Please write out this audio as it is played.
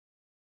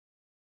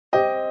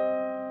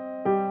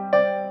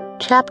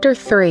Chapter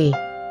 3.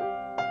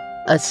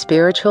 A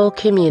Spiritual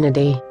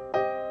Community.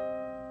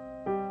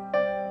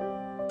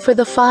 For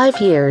the 5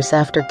 years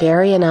after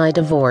Gary and I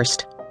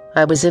divorced,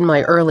 I was in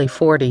my early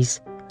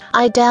 40s,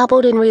 I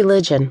dabbled in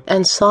religion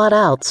and sought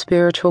out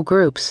spiritual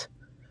groups.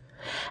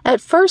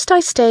 At first I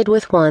stayed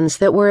with ones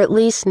that were at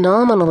least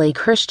nominally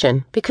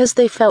Christian because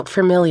they felt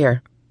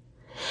familiar.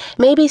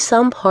 Maybe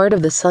some part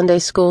of the Sunday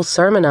school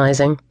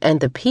sermonizing and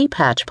the Pea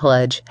Patch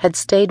Pledge had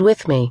stayed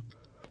with me.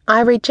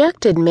 I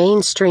rejected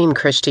mainstream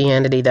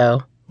Christianity,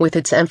 though, with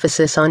its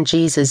emphasis on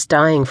Jesus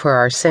dying for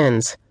our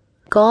sins.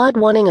 God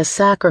wanting a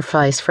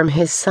sacrifice from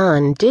his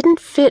son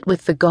didn't fit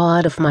with the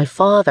God of my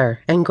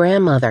father and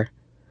grandmother.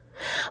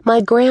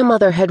 My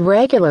grandmother had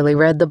regularly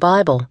read the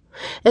Bible,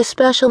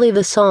 especially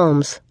the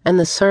Psalms and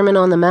the Sermon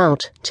on the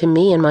Mount, to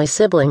me and my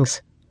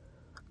siblings.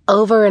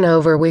 Over and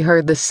over we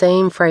heard the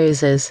same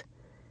phrases: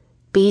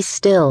 "Be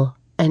still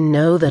and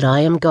know that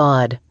I am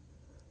God.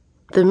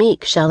 The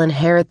meek shall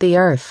inherit the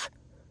earth.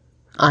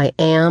 I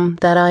am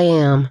that I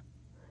am,"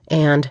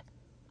 and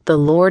 "The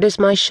Lord is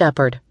my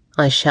shepherd,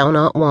 I shall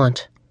not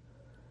want."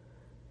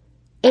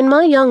 In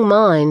my young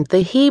mind, the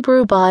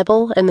Hebrew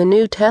Bible and the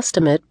New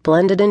Testament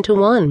blended into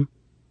one.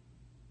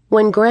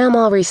 When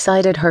Grandma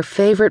recited her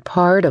favorite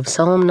part of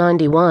Psalm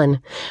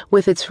 91,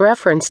 with its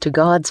reference to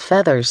God's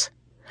feathers,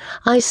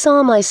 I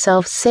saw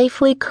myself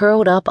safely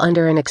curled up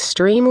under an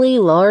extremely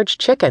large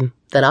chicken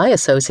that I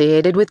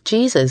associated with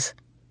Jesus.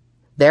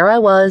 There I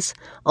was,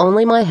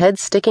 only my head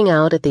sticking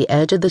out at the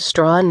edge of the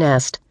straw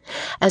nest,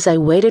 as I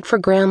waited for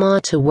Grandma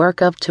to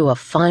work up to a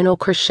final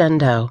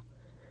crescendo.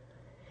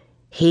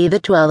 "He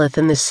that dwelleth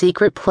in the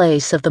secret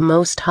place of the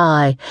Most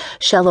High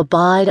shall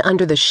abide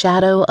under the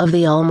shadow of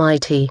the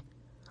Almighty.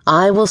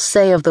 I will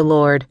say of the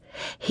Lord,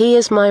 He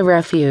is my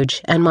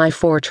refuge and my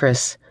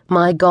fortress,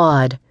 my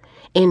God.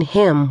 In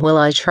him will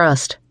I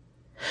trust.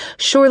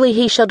 Surely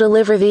he shall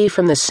deliver thee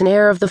from the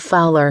snare of the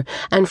fowler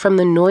and from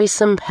the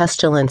noisome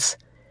pestilence.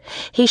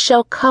 He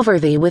shall cover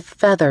thee with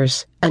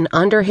feathers, and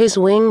under his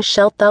wings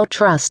shalt thou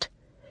trust.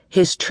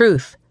 His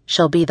truth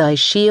shall be thy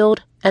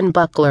shield and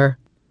buckler."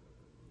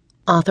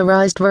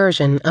 Authorized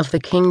version of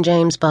the King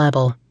James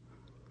Bible.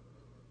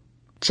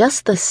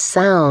 Just the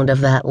sound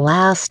of that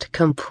last,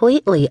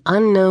 completely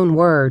unknown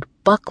word,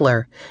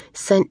 buckler,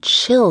 sent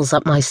chills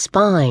up my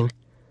spine.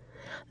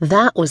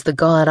 That was the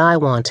God I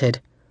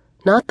wanted,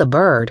 not the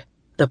bird,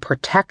 the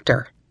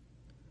protector.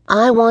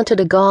 I wanted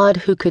a God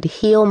who could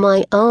heal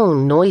my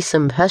own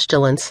noisome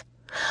pestilence,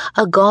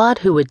 a God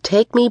who would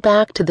take me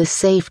back to the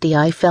safety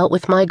I felt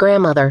with my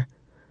grandmother.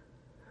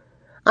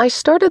 I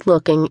started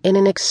looking in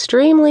an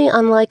extremely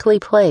unlikely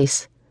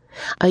place,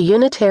 a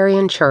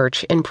Unitarian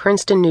church in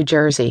Princeton, New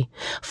Jersey,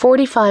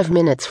 45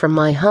 minutes from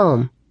my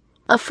home.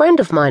 A friend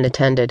of mine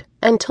attended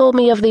and told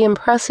me of the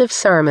impressive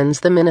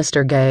sermons the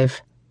minister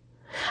gave.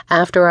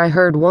 After I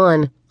heard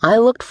one, I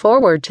looked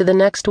forward to the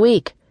next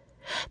week.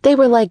 They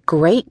were like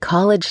great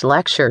college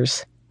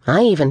lectures.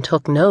 I even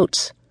took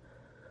notes.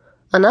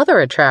 Another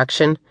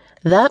attraction,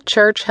 that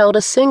church held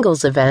a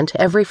singles event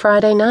every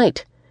Friday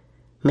night.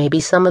 Maybe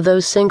some of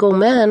those single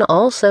men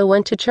also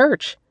went to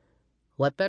church. What better